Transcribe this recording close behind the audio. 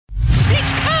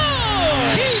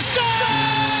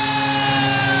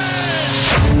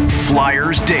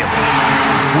Flyers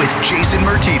Daily with Jason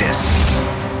Martinez.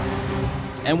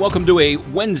 And welcome to a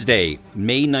Wednesday,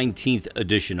 May 19th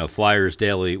edition of Flyers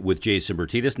Daily with Jason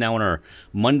Martinez. Now on our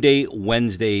Monday,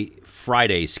 Wednesday,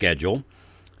 Friday schedule,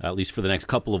 at least for the next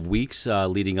couple of weeks,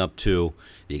 leading up to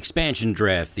the expansion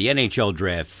draft, the NHL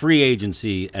draft, free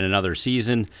agency, and another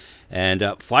season. And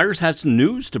Flyers had some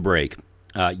news to break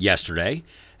yesterday,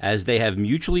 as they have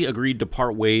mutually agreed to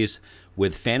part ways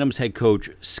with Phantoms head coach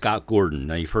Scott Gordon.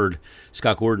 Now, you've heard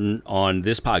Scott Gordon on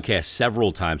this podcast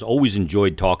several times. Always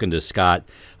enjoyed talking to Scott,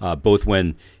 both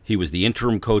when he was the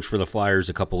interim coach for the Flyers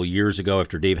a couple of years ago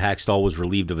after Dave Haxtell was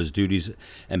relieved of his duties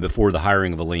and before the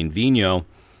hiring of Alain Vigneault.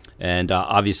 And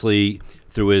obviously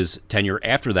through his tenure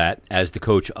after that as the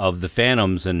coach of the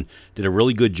Phantoms, and did a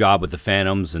really good job with the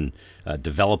Phantoms and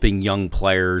developing young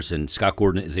players. And Scott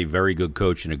Gordon is a very good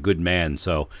coach and a good man,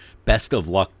 so best of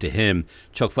luck to him.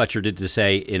 Chuck Fletcher did to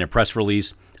say in a press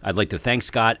release, "I'd like to thank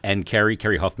Scott and Kerry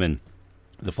Huffman,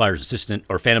 the Flyers assistant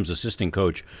or Phantoms assistant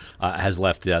coach, has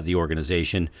left the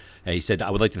organization." He said,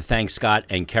 "I would like to thank Scott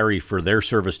and Kerry for their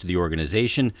service to the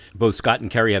organization. Both Scott and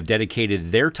Kerry have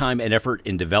dedicated their time and effort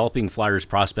in developing Flyers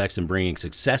prospects and bringing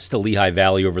success to Lehigh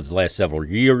Valley over the last several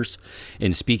years.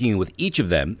 In speaking with each of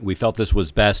them, we felt this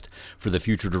was best for the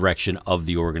future direction of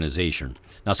the organization."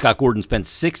 Now, Scott Gordon spent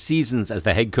 6 seasons as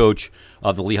the head coach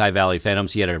of the Lehigh Valley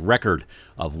Phantoms. He had a record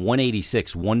of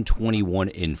 186, 121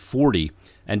 in 40,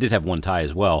 and did have one tie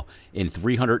as well, in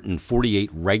 348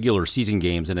 regular season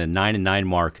games and a 9-9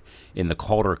 mark in the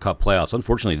Calder Cup playoffs.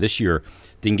 Unfortunately, this year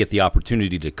didn't get the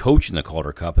opportunity to coach in the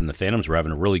Calder Cup, and the Phantoms were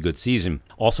having a really good season.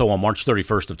 Also, on March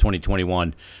 31st of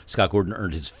 2021, Scott Gordon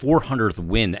earned his 400th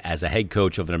win as a head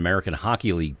coach of an American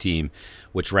Hockey League team,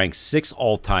 which ranks 6th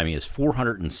all-time. He has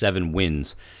 407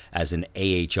 wins as an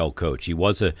AHL coach. He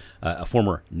was a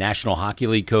former National Hockey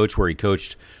League coach where he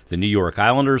coached the New York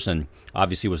Islanders, and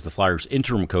obviously was the Flyers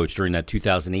interim coach during that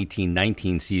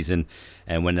 2018-19 season.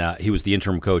 And when he was the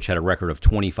interim coach, had a record of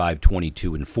 25,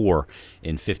 22, and 4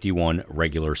 in 51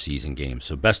 regular season games.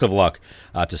 So best of luck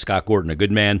to Scott Gordon, a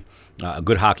good man, a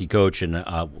good hockey coach, and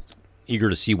eager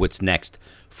to see what's next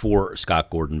for Scott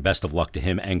Gordon. Best of luck to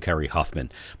him and Kerry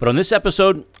Huffman. But on this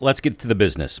episode, let's get to the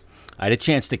business. I had a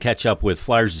chance to catch up with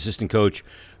Flyers assistant coach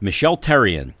Michel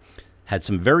Therrien. Had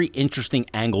some very interesting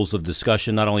angles of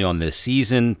discussion, not only on this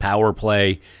season, power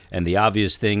play, and the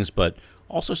obvious things, but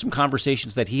also some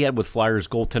conversations that he had with Flyers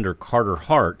goaltender Carter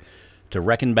Hart to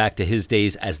reckon back to his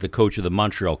days as the coach of the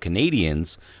Montreal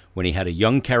Canadiens, when he had a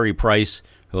young Carey Price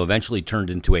who eventually turned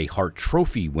into a Hart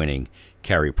Trophy-winning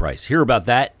Carey Price. Hear about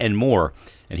that and more.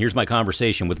 And here's my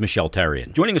conversation with Michel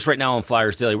Therrien. Joining us right now on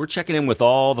Flyers Daily, we're checking in with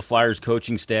all the Flyers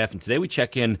coaching staff, and today we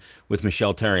check in with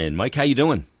Michel Therrien. Mike, how you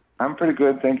doing? I'm pretty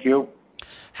good, thank you.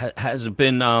 Has it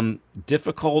been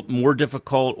difficult, more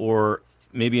difficult, or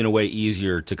maybe in a way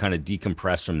easier to kind of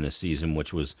decompress from this season,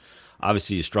 which was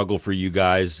obviously a struggle for you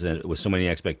guys with so many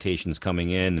expectations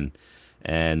coming in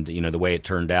and you know the way it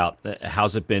turned out?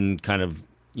 How's it been kind of,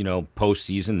 you know,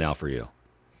 postseason now for you?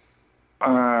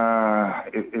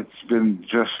 It's been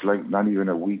just like not even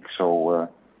a week, so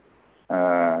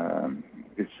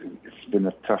it's been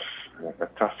a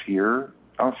tough year.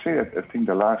 I'll say I think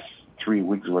the last 3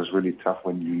 weeks was really tough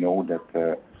when you know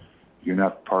that you're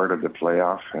not part of the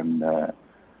playoff, and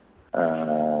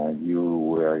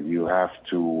you have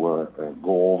to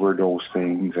go over those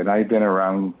things. And I've been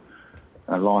around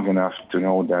long enough to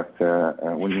know that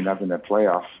when you're not in the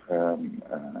playoff,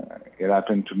 it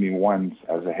happened to me once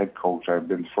as a head coach. I've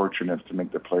been fortunate to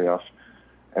make the playoff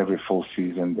every full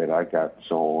season that I got.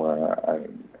 So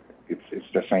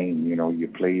it's the same. You know, you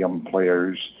play young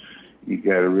players. You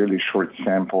get a really short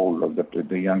sample of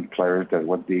the young players, that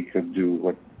what they could do,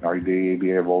 what are they be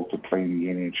able to play in the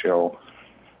NHL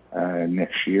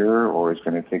next year, or it's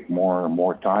going to take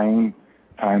more time.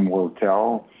 Time will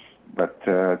tell. But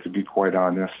to be quite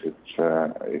honest,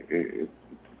 it's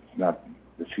not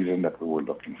the season that we were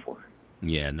looking for.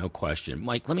 Yeah, no question.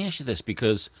 Mike, let me ask you this,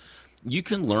 because you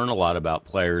can learn a lot about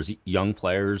players, young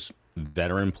players,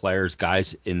 veteran players,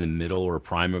 guys in the middle or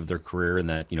prime of their career in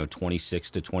that, 26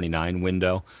 to 29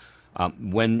 window.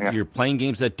 When you're playing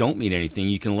games that don't mean anything,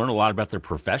 you can learn a lot about their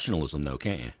professionalism, though,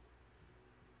 can't you?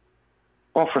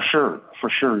 Well, for sure.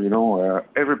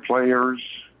 Every players,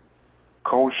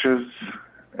 coaches,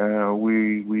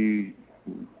 everybody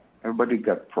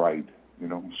got pride,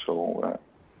 so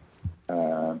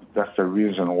that's the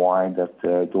reason why that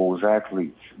those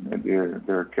athletes,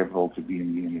 they're capable to be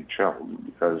in the NHL,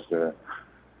 because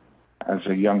as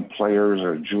a young players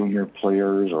or junior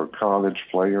players or college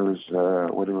players,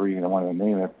 whatever you want to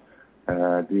name it,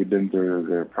 They've been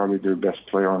they're probably their best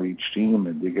player on each team,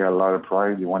 and they get a lot of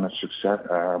pride. They want to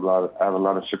have a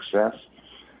lot of success.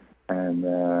 And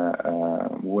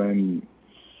when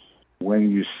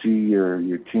you see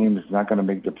your team is not going to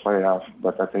make the playoff,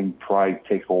 but I think pride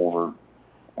take over,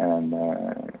 and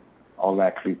all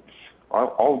athletes,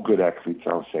 all good athletes,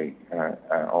 I'll say,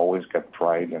 always get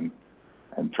pride and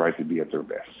try to be at their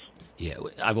best. Yeah,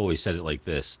 I've always said it like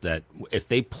this, that if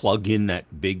they plug in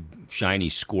that big shiny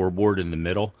scoreboard in the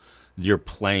middle, you're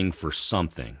playing for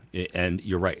something. And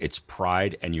you're right, it's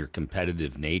pride and your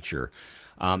competitive nature.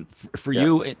 For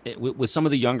you, with some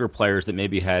of the younger players that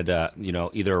maybe had,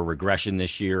 either a regression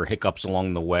this year, hiccups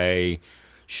along the way,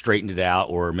 straightened it out,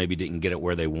 or maybe didn't get it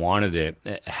where they wanted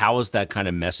it, how is that kind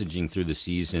of messaging through the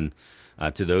season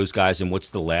to those guys, and what's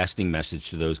the lasting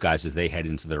message to those guys as they head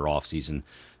into their off season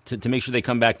to make sure they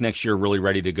come back next year really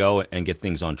ready to go and get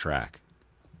things on track?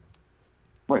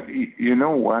 Well, you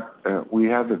know what? We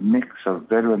have a mix of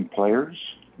veteran players,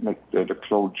 like the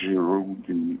Claude Giroux,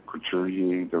 the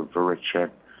Couturier, the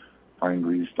Voracek, Brian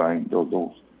Griestein,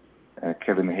 those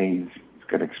Kevin Hayes, he's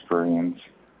got experience.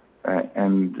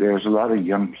 And there's a lot of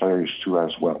young players, too,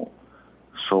 as well.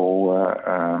 So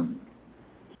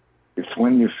it's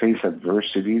when you face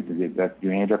adversity that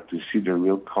you end up to see the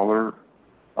real color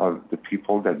of the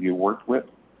people that you work with.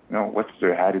 You know, what's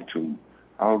their attitude,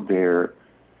 how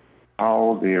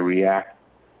they react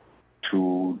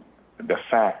to the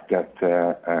fact that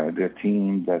the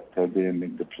team that didn't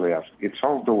make the playoffs. It's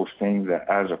all those things that,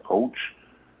 as a coach,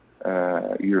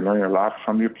 you learn a lot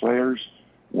from your players.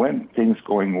 When things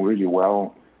going really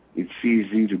well, it's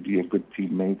easy to be a good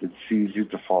teammate. It's easy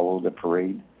to follow the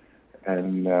parade.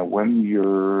 And when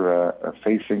you're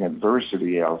facing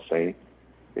adversity, I'll say,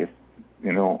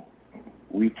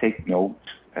 we take note,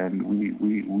 and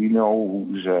we know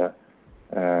who's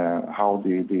how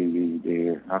they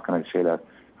how can I say that,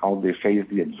 how they face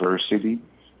the adversity,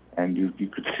 and you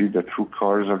could see the true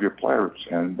colors of your players.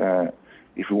 And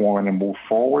if we want to move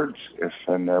forward,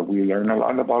 we learn a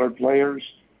lot about our players.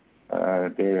 I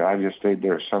just say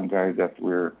there's some guys that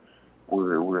we're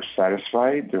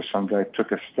satisfied. There's some guys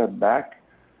took a step back.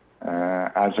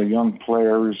 As a young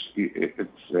players,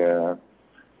 it's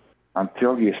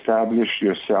until you establish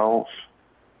yourself,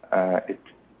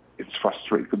 it's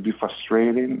frustrating. It could be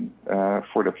frustrating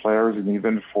for the players and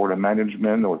even for the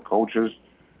management or coaches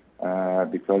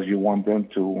because you want them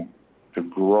to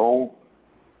grow,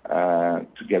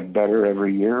 to get better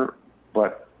every year.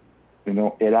 But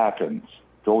it happens.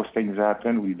 Those things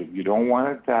happen. You don't want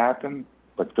it to happen,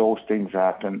 but those things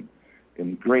happen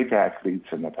in great athletes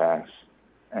in the past.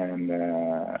 And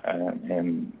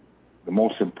the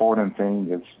most important thing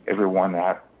is everyone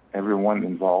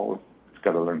involved has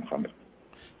got to learn from it.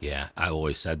 Yeah, I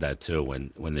always said that too.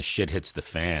 When the shit hits the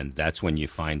fan, that's when you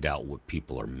find out what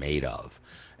people are made of,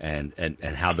 and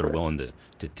how they're willing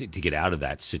to get out of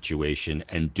that situation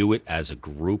and do it as a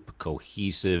group,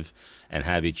 cohesive, and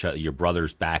have your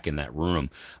brothers back in that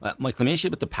room. Mike, let me ask you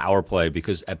about the power play,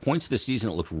 because at points this season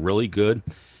it looked really good.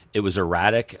 It was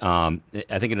erratic. I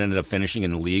think it ended up finishing in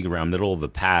the league around middle of the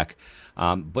pack.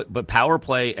 But power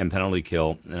play and penalty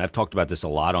kill, and I've talked about this a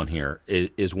lot on here,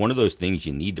 is one of those things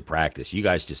you need to practice. You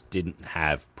guys just didn't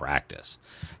have practice.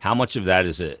 How much of that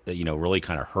is really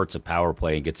kind of hurts a power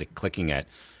play and gets it clicking at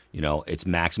its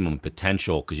maximum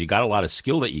potential, because you got a lot of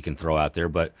skill that you can throw out there,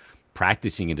 but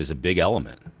practicing it is a big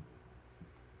element.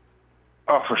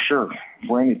 Oh, for sure,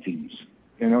 for any teams.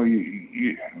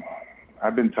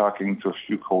 I've been talking to a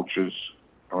few coaches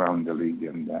around the league,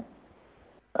 and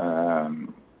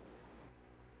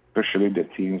especially the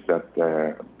teams that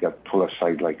got pulled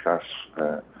aside like us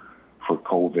for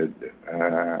COVID.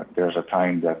 There's a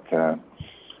time that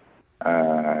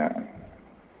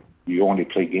you only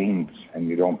play games and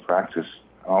you don't practice.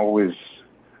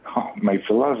 My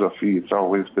philosophy, it's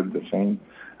always been the same.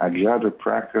 I'd rather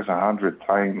practice 100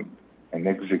 times and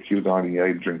execute on the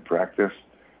ice during practice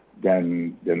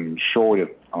than show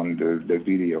it on the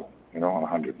video,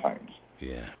 100 times.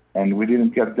 Yeah. And we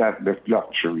didn't get that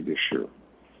luxury this year.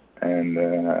 And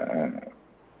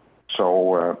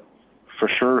so for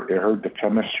sure it hurt the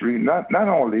chemistry, not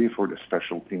only for the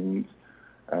special teams,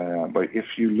 but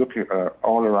if you look at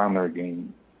all around our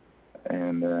game,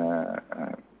 and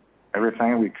every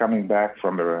time we're coming back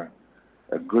from a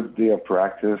good day of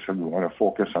practice and we want to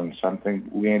focus on something,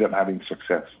 we end up having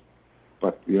success.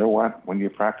 But you know what? When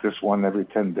you practice one every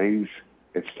 10 days,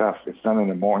 it's tough. It's not in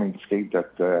the morning skate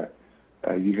that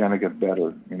you're going to get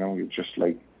better. You're just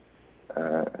like,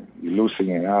 you're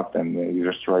loosening up and you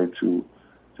just try to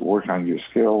work on your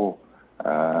skill.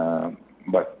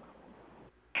 But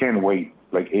can't wait,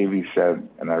 like Avi said,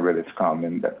 and I read his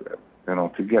comment, that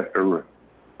to get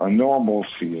a normal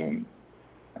season.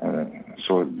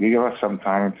 So give us some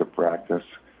time to practice.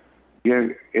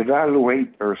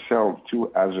 Evaluate ourselves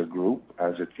too as a group,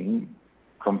 as a team,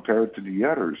 compared to the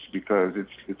others, because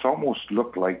it's almost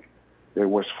looked like there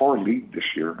was 4 leagues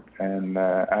this year, and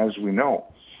as we know,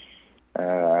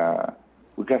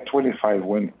 we got 25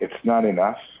 wins. It's not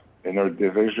enough in our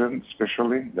division,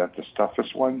 especially that's the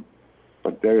toughest one.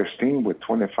 But there's team with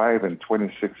 25 and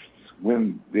 26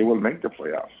 wins, they will make the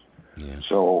playoffs. Yeah.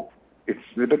 So it's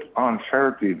a bit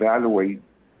unfair to evaluate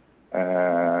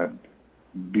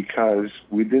because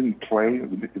we didn't play.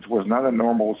 It was not a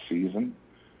normal season.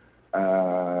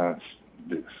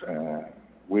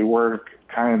 We were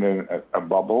kind of a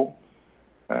bubble.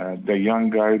 The young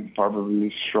guy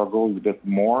probably struggled a bit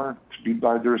more to be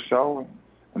by themselves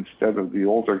instead of the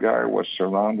older guy was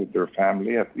surrounded with their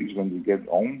family, at least when they get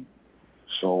home.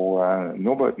 So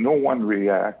no one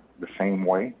react the same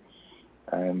way.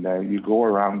 And you go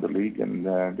around the league, and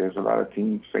there's a lot of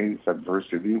teams face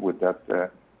adversity with that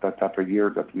type of year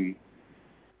that we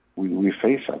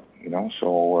face it.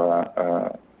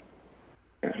 So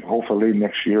hopefully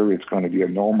next year it's going to be a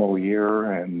normal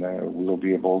year, and we'll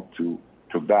be able to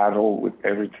battle with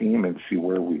every team and see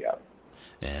where we are.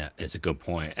 Yeah, it's a good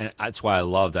point. And that's why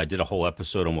I did a whole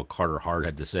episode on what Carter Hart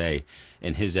had to say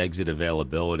in his exit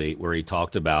availability, where he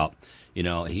talked about,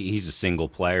 he's a single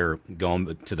player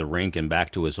going to the rink and back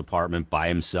to his apartment by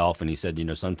himself. And he said,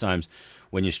 sometimes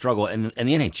when you struggle, and the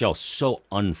NHL is so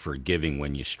unforgiving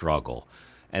when you struggle.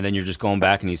 And then you're just going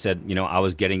back, and he said, I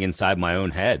was getting inside my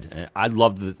own head. And I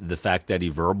love the fact that he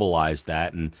verbalized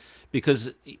that. And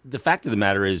because the fact of the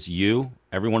matter is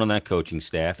everyone on that coaching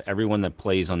staff, everyone that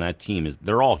plays on that team,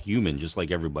 they're all human, just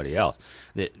like everybody else.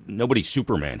 Nobody's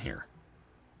Superman here.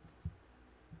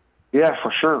 Yeah,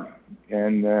 for sure.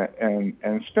 And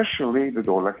especially,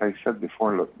 like I said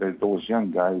before, look, those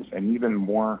young guys, and even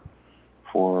more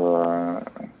for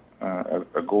a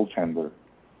goaltender.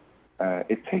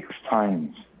 It takes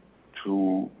time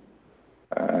to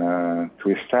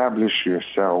establish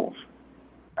yourself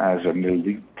as an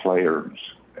elite players,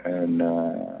 and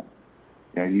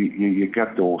you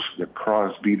got the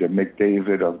Crosby, the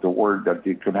McDavid of the world, that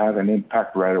they could have an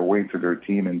impact right away to their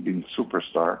team and being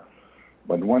superstar.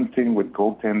 But one thing with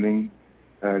goaltending,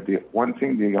 the one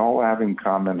thing they all have in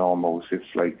common almost, it's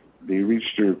like they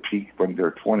reach their peak when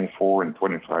they're 24 and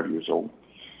 25 years old.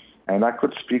 And I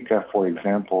could speak, for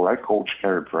example, I coached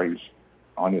Carey Price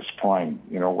on his prime.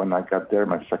 When I got there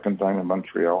my second time in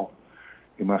Montreal,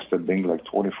 he must have been like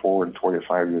 24 and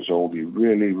 25 years old. He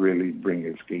really, really bring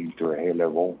his game to a high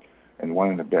level and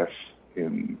one of the best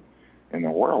in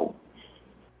the world.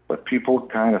 But people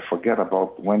kind of forget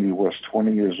about when he was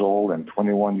 20 years old and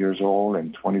 21 years old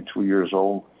and 22 years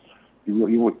old. He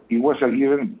was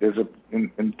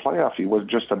in playoff, he was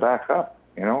just a backup,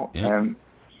 Yeah. And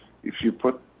if you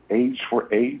put age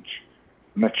for age,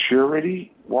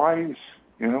 maturity-wise,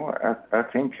 I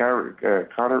think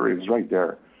Carter is right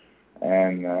there.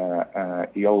 And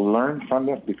he'll learn from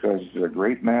it because he's a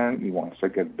great man. He wants to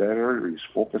get better. He's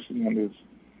focusing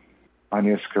on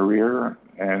his career,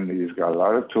 and he's got a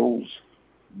lot of tools.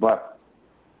 But,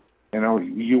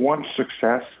 you want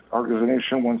success.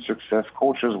 Organization wants success.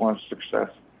 Coaches want success.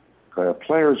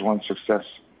 Players want success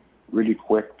really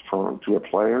quick to the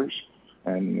players.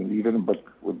 And but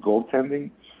with goaltending,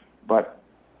 but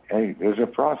hey, there's a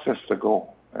process to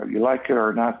go. You like it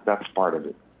or not, that's part of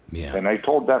it. Yeah. And I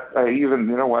told that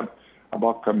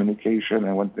about communication.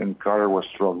 And when Carter was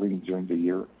struggling during the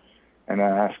year, and I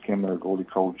asked him, our goalie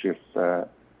coach, if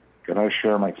can I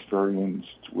share my experience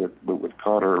with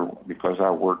Carter, because I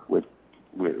work with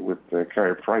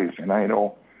Carey Price, and I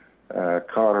know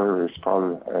Carter is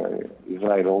probably his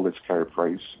idol is Carey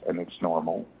Price, and it's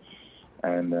normal.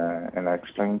 And I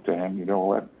explained to him,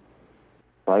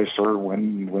 Pricer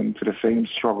went to the same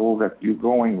struggle that you're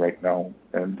going right now,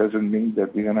 and doesn't mean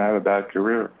that we're gonna have a bad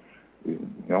career. You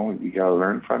gotta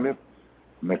learn from it,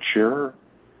 mature,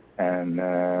 and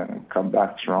come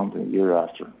back strong the year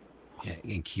after. Yeah,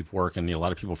 and keep working. A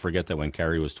lot of people forget that when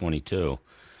Carey was 22,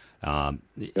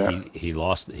 he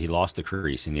lost the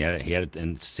crease, and he had it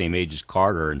in the same age as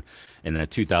Carter. And in that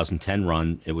 2010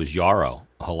 run, it was Yarrow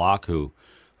Halak who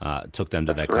took them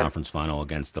to that conference final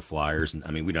against the Flyers. And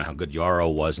I mean, we know how good Yarrow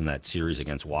was in that series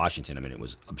against Washington. I mean, it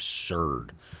was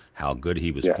absurd how good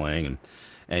he was playing,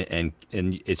 and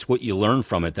it's what you learn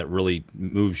from it that really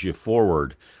moves you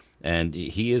forward. And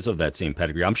he is of that same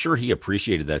pedigree. I'm sure he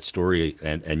appreciated that story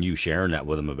and you sharing that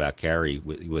with him about Carey,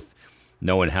 with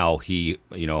knowing how he,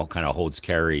 kind of holds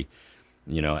Carey,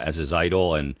 as his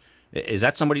idol. And is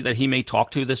that somebody that he may talk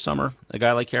to this summer, a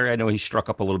guy like Carey? I know he struck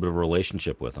up a little bit of a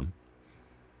relationship with him.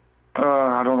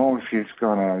 I don't know if he's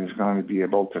gonna be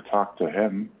able to talk to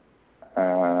him.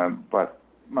 But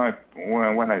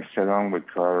when I sat down with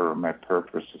Carter, my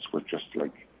purposes were just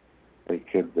like, hey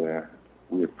kid,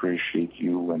 we appreciate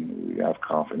you and we have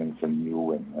confidence in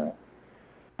you,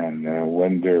 and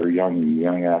when they're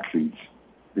young athletes,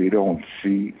 they don't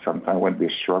see sometimes when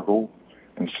they struggle,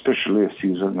 and especially a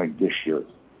season like this year.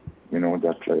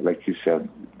 That like you said,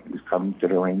 he's coming to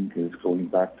the ring, he's going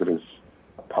back to his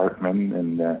apartment,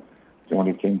 and the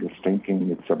only thing he's thinking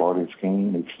it's about his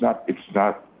game. It's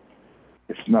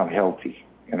not healthy,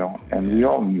 and we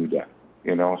all knew that,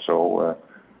 So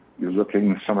you're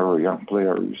looking at some of our young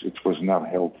players, it was not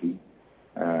healthy.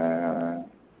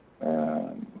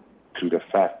 To the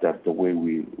fact that the way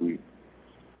we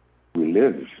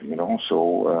live, So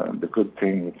the good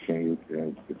thing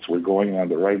it's we're going on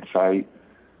the right side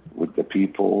with the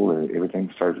people.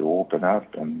 Everything started to open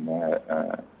up, and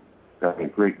got a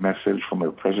great message from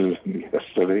our president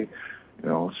yesterday.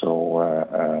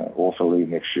 So hopefully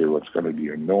next year it's going to be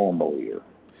a normal year.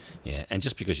 Yeah, and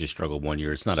just because you struggled one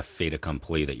year, it's not a fait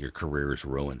accompli that your career is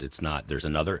ruined. It's not. There's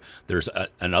another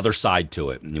side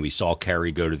to it. And we saw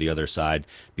Carey go to the other side,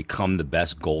 become the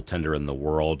best goaltender in the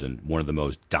world and one of the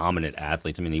most dominant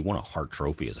athletes. I mean, he won a Hart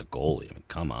Trophy as a goalie. I mean,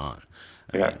 come on.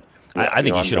 I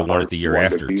think he should have won it the year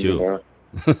after too.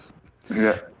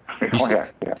 Yeah.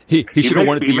 He should have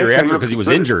won it the year after because he was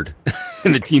injured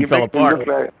and the team fell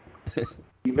apart.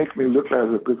 He makes me look like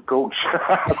a good coach.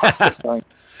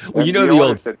 Well, the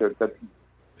old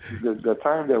the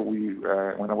time that we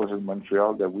when I was in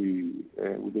Montreal that we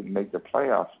didn't make the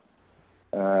playoffs,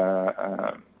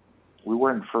 we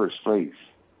were in first place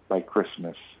by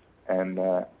Christmas, and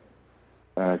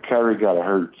Carey got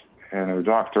hurt, and our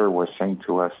doctor was saying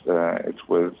to us it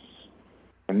was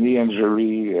a knee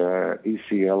injury,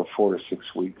 ACL, 4 to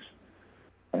 6 weeks,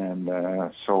 and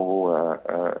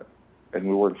and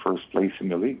we were in first place in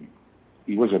the league.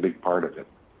 He was a big part of it,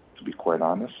 to be quite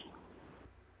honest.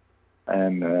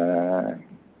 And,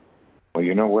 well,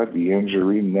 you know what? The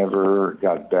injury never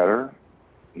got better.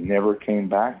 He never came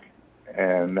back.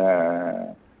 And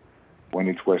when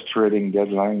it was trading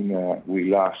deadline, we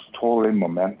lost totally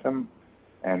momentum.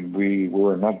 And we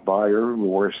were not buyer, we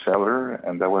were seller.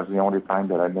 And that was the only time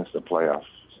that I missed the playoffs.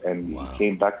 And wow. He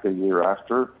came back the year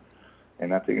after,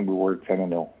 and I think we were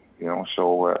 10-0.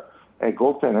 So,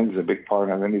 goaltending is a big part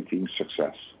of any team's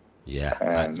success. Yeah,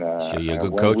 and I show you a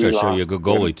good coach. I show you a good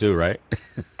goalie too, right?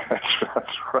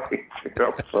 That's right.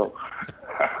 So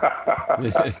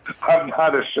I'm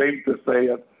not ashamed to say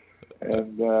it,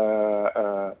 and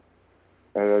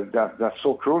that's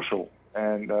so crucial.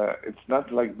 And it's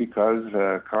not like because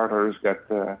Carter's got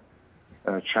a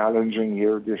challenging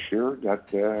year this year that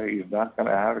he's not going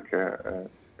to have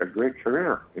a great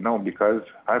career. Because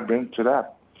I've been to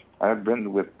that. I've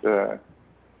been with.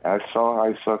 I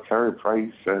saw Carey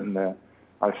Price, and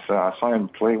I saw him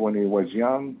play when he was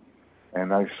young,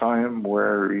 and I saw him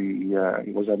where he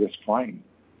was at his prime.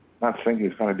 Not saying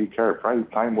he's going to be Carey Price.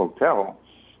 Time will tell.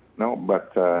 No,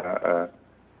 but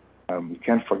we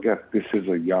can't forget this is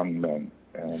a young man,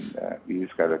 and he's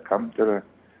got to come to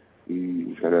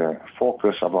he's got to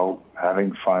focus about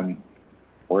having fun,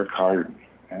 work hard,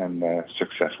 and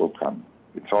success will come.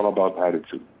 It's all about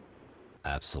attitude.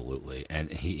 Absolutely,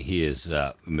 and he is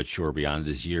mature beyond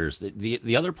his years.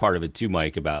 The other part of it too,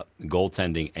 Mike, about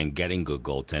goaltending and getting good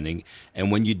goaltending,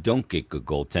 and when you don't get good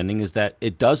goaltending, is that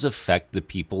it does affect the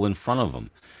people in front of them,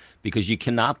 because you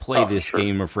cannot play this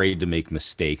game afraid to make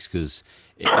mistakes, because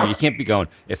you can't be going,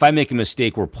 if I make a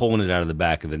mistake, we're pulling it out of the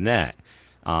back of the net.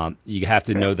 You have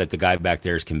to know that the guy back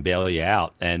there can bail you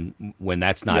out, and when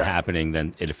that's not happening,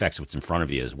 then it affects what's in front of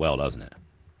you as well, doesn't it?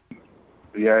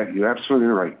 Yeah, you're absolutely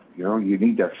right. You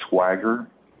need that swagger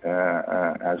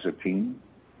as a team.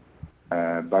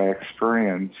 By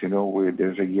experience,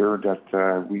 there's a year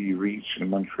that we reached in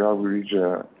Montreal, we reached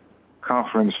a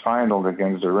conference final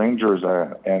against the Rangers,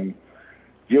 and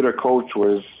the other coach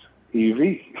was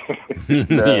EV.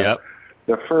 Yep.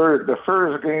 The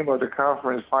first game of the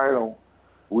conference final,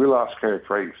 we lost Carey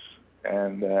Price,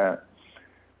 and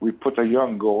we put a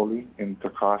young goalie in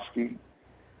Tarkovsky.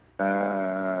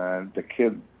 The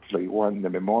kid won the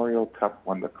Memorial Cup,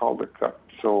 won the Calder Cup.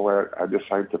 So I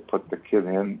decided to put the kid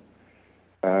in.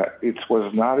 It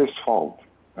was not his fault.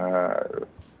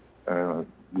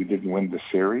 We didn't win the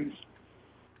series.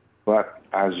 But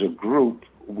as a group,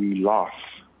 we lost.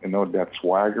 That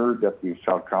swagger that we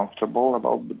felt comfortable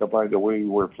about by the way we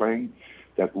were playing,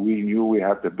 that we knew we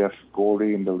had the best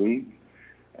goalie in the league.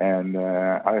 And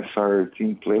I saw our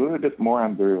team play a little bit more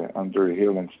under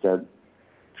Hill instead,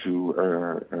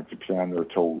 to play on their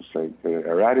toes. Like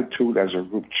our attitude as a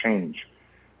group changed,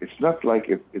 it's not like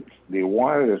they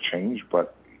wanted a change,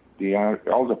 but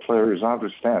all the players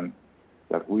understand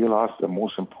that we lost the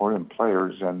most important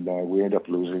players, and we end up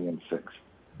losing in 6.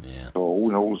 Yeah. So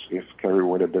who knows if Kerry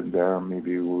would have been there,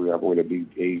 maybe we would have beat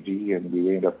AV and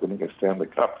we end up winning a Stanley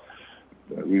Cup.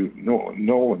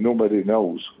 Nobody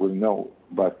knows. We'll know.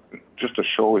 But just to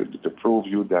show it, to prove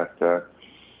you that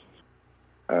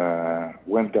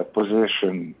when that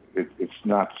position, it's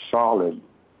not solid,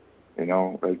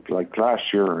 like last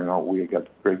year, we got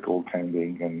great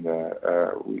goaltending and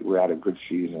we had a good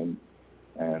season,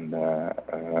 and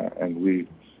we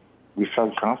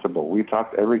felt comfortable. We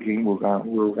thought every game we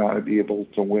were going to be able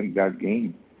to win that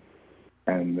game.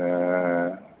 And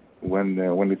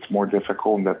when it's more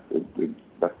difficult in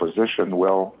that position,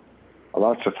 well, a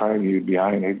lot of the time you're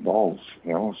behind 8 balls,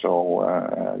 So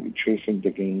you're chasing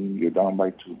the game. You're down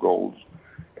by 2 goals.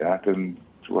 It happened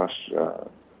to us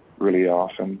really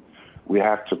often. We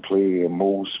had to play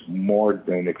Moose more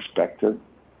than expected,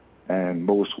 and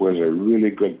Moose was a really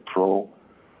good pro.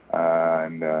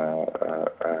 And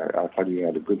I thought he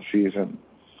had a good season,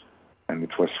 and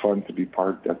it was fun to be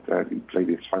part that he played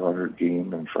his 500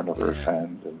 game in front of his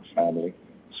fans and his family.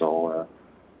 So,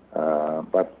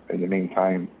 but in the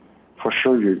meantime, for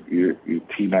sure, your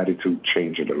team attitude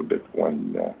changed a little bit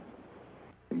when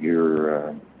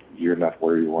you're not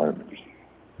where you want to be.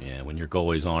 Yeah, when your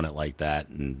goalie's on it like that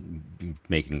and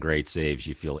making great saves,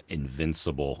 you feel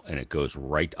invincible, and it goes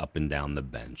right up and down the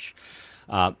bench.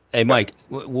 Hey, Mike,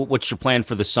 what's your plan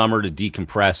for the summer to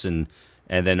decompress and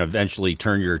then eventually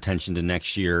turn your attention to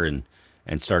next year and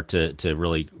start to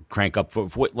really crank up for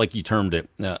what, like you termed it,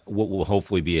 what will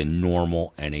hopefully be a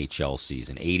normal NHL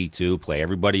season? 82, play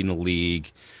everybody in the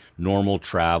league, normal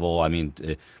travel. I mean,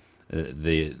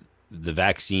 the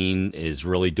vaccine is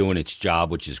really doing its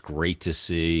job, which is great to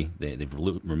see. They've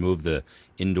removed the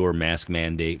indoor mask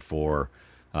mandate for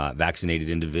vaccinated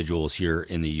individuals here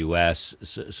in the U.S.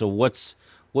 So what's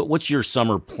your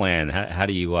summer plan? How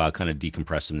do you kind of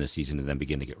decompress from this season and then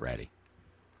begin to get ready?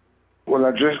 Well,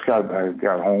 I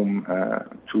got home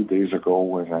 2 days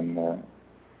ago and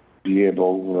be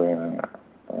able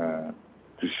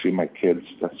to see my kids.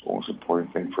 That's the most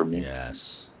important thing for me.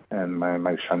 Yes. And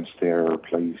my son stay at our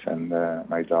place, and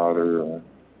my daughter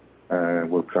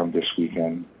will come this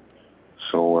weekend.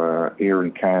 So here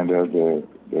in Canada,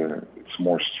 it's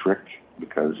more strict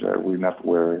because we're not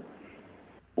where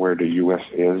the U.S.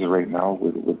 is right now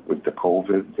with the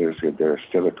COVID. There's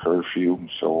still a curfew.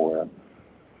 So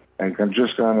I'm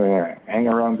just gonna hang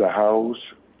around the house,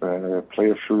 play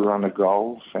a few rounds of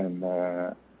golf, and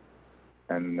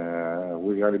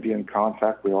we got to be in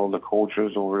contact with all the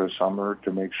coaches over the summer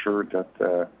to make sure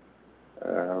that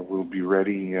we'll be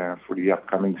ready for the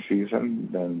upcoming season.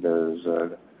 And there's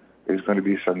going to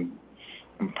be some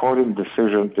important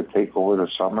decisions to take over the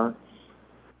summer.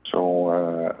 So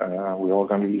we're all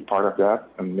going to be part of that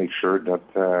and make sure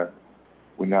that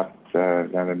we're not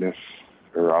going to miss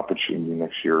our opportunity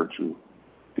next year to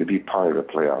be part of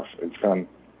the playoffs. It's going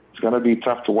to be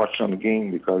tough to watch on the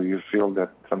game because you feel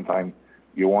that sometimes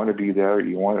you want to be there,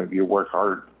 you work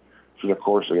hard through the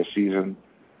course of the season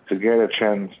to get a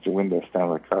chance to win the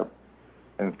Stanley Cup.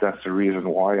 And that's the reason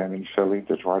why I'm in Philly,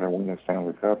 to try to win the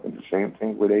Stanley Cup. And the same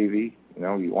thing with AV.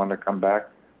 You want to come back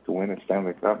to win a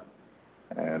Stanley Cup.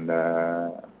 And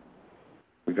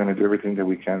we're going to do everything that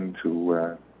we can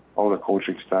to all the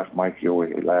coaching staff, Mike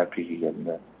Yohe, Lappy, and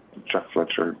Chuck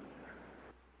Fletcher,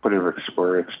 put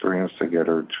our experience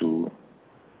together to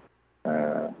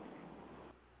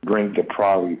bring the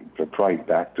pride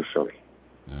back to Philly.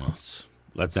 Well,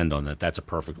 let's end on that. That's a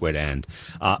perfect way to end.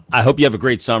 I hope you have a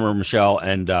great summer, Michel,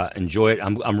 and enjoy it.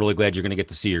 I'm really glad you're going to get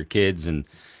to see your kids, and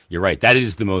you're right. That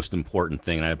is the most important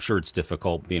thing, and I'm sure it's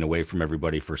difficult being away from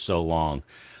everybody for so long.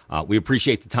 We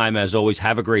appreciate the time, as always.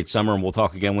 Have a great summer, and we'll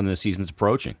talk again when the season's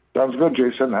approaching. Sounds good,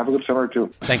 Jason. Have a good summer,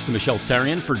 too. Thanks to Michel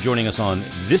Therrien for joining us on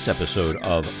this episode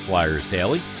of Flyers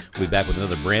Daily. We'll be back with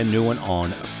another brand new one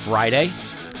on Friday.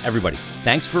 Everybody,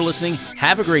 thanks for listening.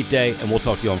 Have a great day, and we'll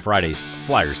talk to you on Friday's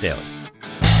Flyers Daily.